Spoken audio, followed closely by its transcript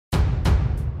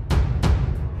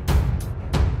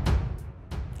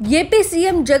AP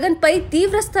CM Jagan పై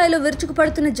తీవ్ర స్థాయిలో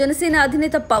విరుచుకుపడుతున్న జనసేన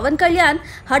అధినేత పవన్ కళ్యాణ్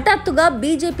హఠాత్తుగా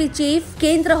బీజేపీ చీఫ్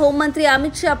కేంద్ర హోంమంత్రి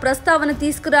అమిత్ షా ప్రస్తావన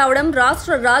తీసుకురావడం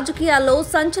రాష్ట్ర రాజకీయాల్లో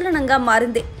సంచలనంగా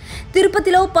మారింది.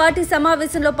 తిరుపతిలో పార్టీ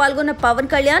సమావేశంలో పాల్గొన్న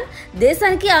పవన్ కళ్యాణ్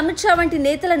దేశానికి అమిత్ షా వంటి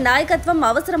నేతల నాయకత్వం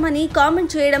అవసరమని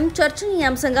కామెంట్ చేయడం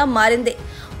చర్చనీయాంశంగా మారింది.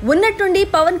 ఉన్నట్టుండి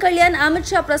పవన్ కళ్యాణ్ అమిత్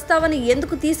షా ప్రస్తావన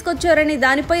ఎందుకు తీసుకొచ్చారనే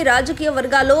దానిపై రాజకీయ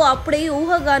వర్గాల్లో అప్పుడే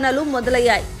ఊహాగానాలు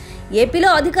మొదలయ్యాయి. ఏపీలో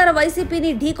అధికార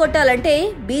వైసీపీని ఢీకొట్టాలంటే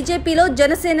బీజేపీలో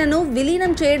జనసేనను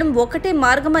విలీనం చేయడం ఒక్కటే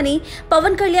మార్గమని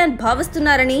పవన్ కళ్యాణ్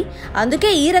భావిస్తున్నారని,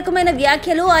 అందుకే ఈ రకమైన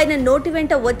వ్యాఖ్యలు ఆయన నోటి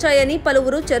వెంట వచ్చాయని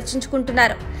పలువురు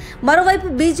చర్చించుకుంటున్నారు. మరోవైపు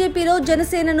బీజేపీలో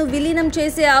జనసేనను విలీనం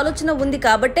చేసే ఆలోచన ఉంది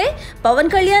కాబట్టే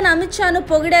పవన్ కళ్యాణ్ అమిత్ షాను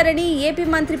పొగిడారని ఏపీ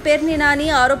మంత్రి పేర్ని నాని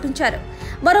ఆరోపించారు.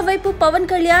 మరోవైపు పవన్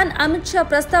కళ్యాణ్ అమిత్ షా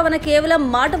ప్రస్తావన కేవలం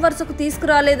మాట వరుసకు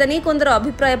తీసుకురాలేదని కొందరు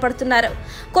అభిప్రాయపడుతున్నారు.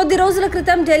 కొద్ది రోజుల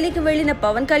క్రితం ఢిల్లీకి వెళ్లిన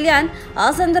పవన్ కళ్యాణ్ ఆ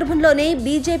సందర్భంలోనే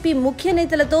బీజేపీ ముఖ్య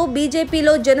నేతలతో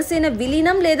బీజేపీలో జనసేన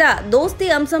విలీనం లేదా దోస్తీ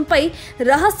అంశంపై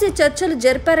రహస్య చర్చలు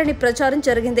జరిపారని ప్రచారం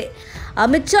జరిగింది.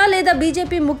 అమిత్ షా లేదా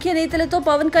బీజేపీ ముఖ్య నేతలతో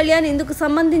పవన్ కళ్యాణ్ ఇందుకు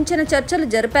సంబంధించిన చర్చలు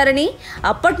జరిపారని,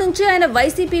 అప్పటి నుంచి ఆయన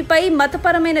వైసీపీపై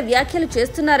మతపరమైన వ్యాఖ్యలు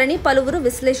చేస్తున్నారని పలువురు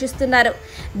విశ్లేషిస్తున్నారు.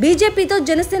 బీజేపీతో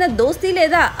జనసేన దోస్తీ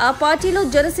లేదా ఆ పార్టీలో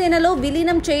జనసేనలో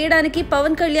విలీనం చేయడానికి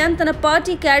పవన్ కళ్యాణ్ తన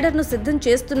పార్టీ క్యాడర్ను సిద్ధం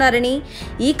చేస్తున్నారని,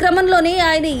 ఈ క్రమంలోనే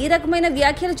ఆయన ఈ రకమైన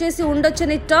వ్యాఖ్యలు చేసి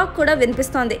ఉండొచ్చనే టాక్ కూడా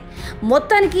వినిపిస్తోంది.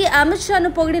 మొత్తానికి అమిత్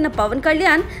షాను పొగిడిన పవన్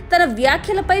కళ్యాణ్ తన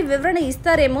వ్యాఖ్యలపై వివరణ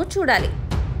ఇస్తారేమో చూడాలి.